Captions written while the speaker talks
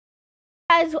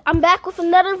Guys, I'm back with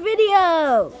another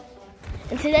video,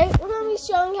 and today we're going to be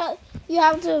showing how you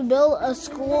have to build a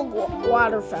school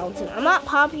water fountain. I'm not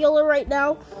popular right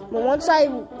now, but once I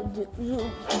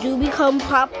do become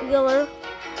popular,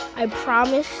 I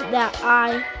promise that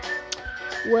I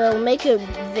will make a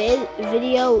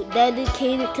video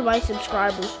dedicated to my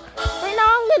subscribers. Right now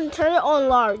I'm going to turn it on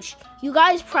large. You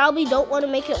guys probably don't want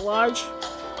to make it large,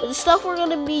 but the stuff we're going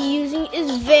to be using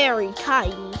is very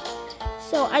tiny.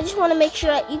 So I just want to make sure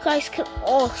that you guys can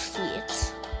all see it.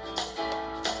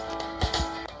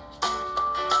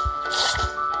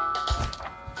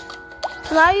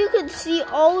 So now you can see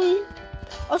all we...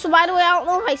 Also, by the way, I don't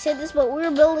know if I said this, but we're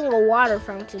building a water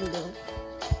fountain build.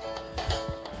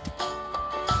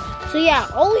 So yeah,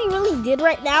 all we really did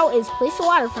right now is place a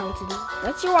water fountain.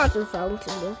 That's your water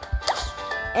fountain build.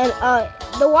 And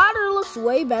the water looks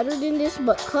way better than this,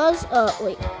 but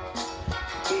wait.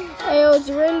 Its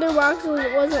render box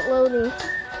wasn't loading.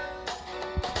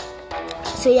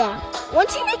 So yeah,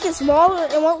 once you make it smaller,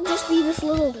 it won't just be this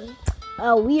little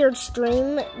weird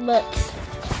stream. But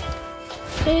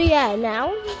so yeah,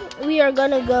 now we are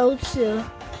gonna go to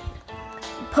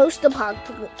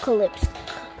post-apocalypse.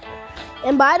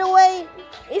 And by the way,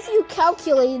 if you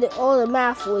calculated all the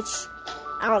math, which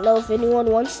I don't know if anyone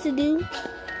wants to do,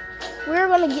 we're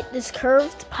gonna get this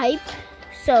curved pipe.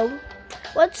 So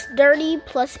what's 30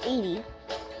 plus 80?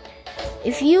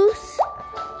 If you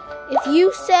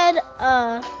said, wait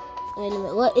a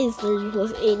minute, what is 30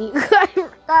 plus 80? I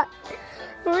forgot.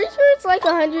 I'm pretty sure it's like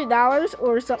 $100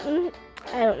 or something.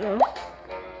 I don't know.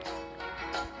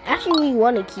 Actually, we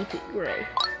want to keep it gray.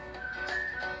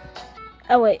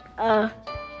 Oh wait, so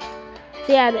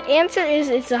yeah, the answer is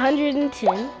it's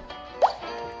 110.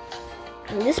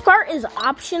 And this part is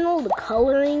optional, the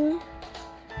coloring.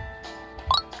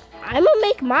 I'm gonna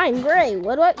make mine gray.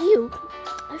 What about you?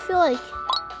 I feel like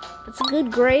it's a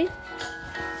good gray.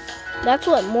 That's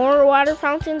what more water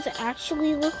fountains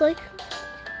actually look like.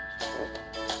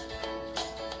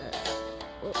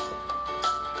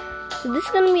 So this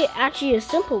is gonna be actually a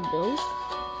simple build.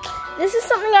 This is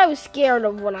something I was scared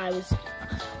of when I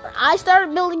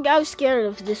started building. I was scared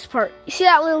of this part. You see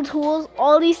that little tools,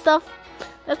 all these stuff?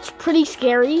 That's pretty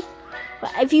scary.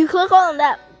 But if you click on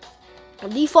that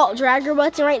default dragger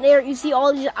button right there, you see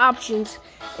all these options.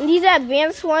 And these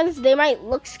advanced ones, they might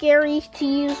look scary to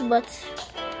use, but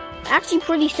actually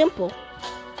pretty simple.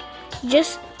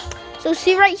 So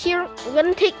see right here, we're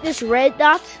gonna take this red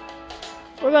dot,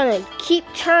 we're gonna keep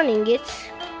turning it,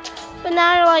 but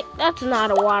now you're like, that's not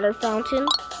a water fountain.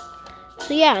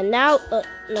 So yeah, now,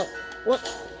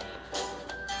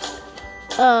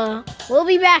 we'll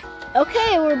be back.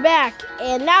 Okay, we're back,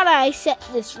 and now that I set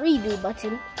this redo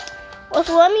button,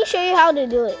 also, let me show you how to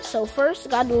do it. So first,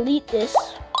 gotta delete this.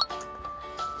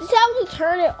 This is how to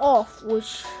turn it off,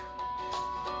 which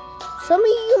some of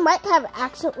you might have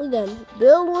accidentally done.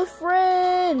 Build with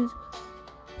friends.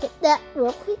 Hit that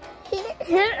real quick. Hit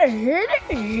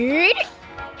it.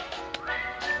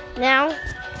 Now,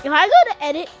 if I go to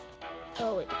edit,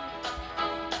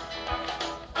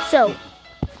 So,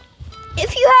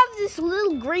 if you have this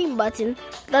little green button,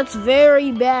 that's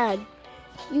very bad.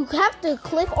 You have to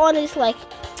click on this like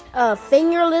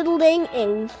finger little thing,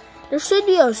 and there should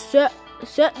be a set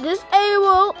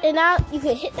disable, and now you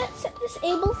can hit that set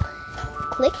disable,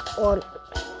 click on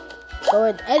go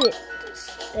and edit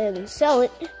and sell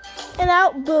it, and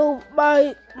out boom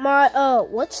my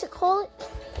what's it called?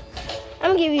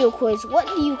 I'm gonna give you a quiz. What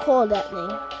do you call that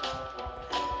thing?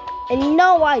 And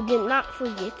no, I did not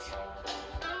forget.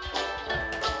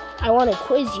 I want to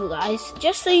quiz you guys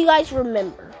just so you guys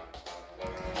remember.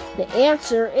 The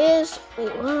answer is,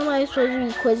 wait, what am I supposed to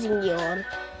be quizzing you on?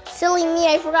 Silly me,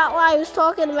 I forgot what I was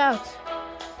talking about.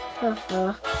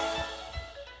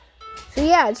 So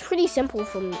yeah, it's pretty simple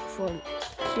from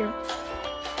here.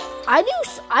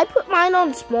 I put mine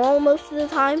on small most of the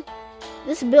time.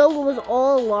 This build was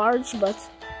all large, but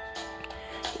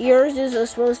yours is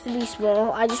supposed to be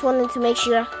small. I just wanted to make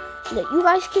sure that you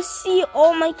guys can see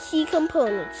all my key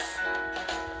components.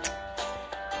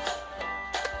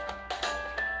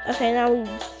 Okay, now we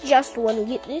just want to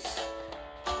get this.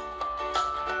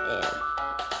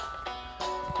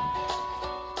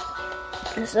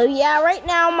 And so yeah, right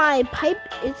now my pipe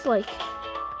is like,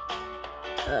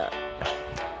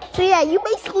 so yeah, you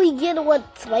basically get what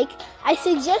it's like. I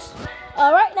suggest,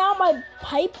 right now my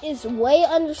pipe is way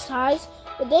undersized,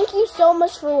 but thank you so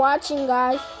much for watching,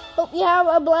 guys. Hope you have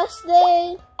a blessed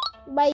day. Bye.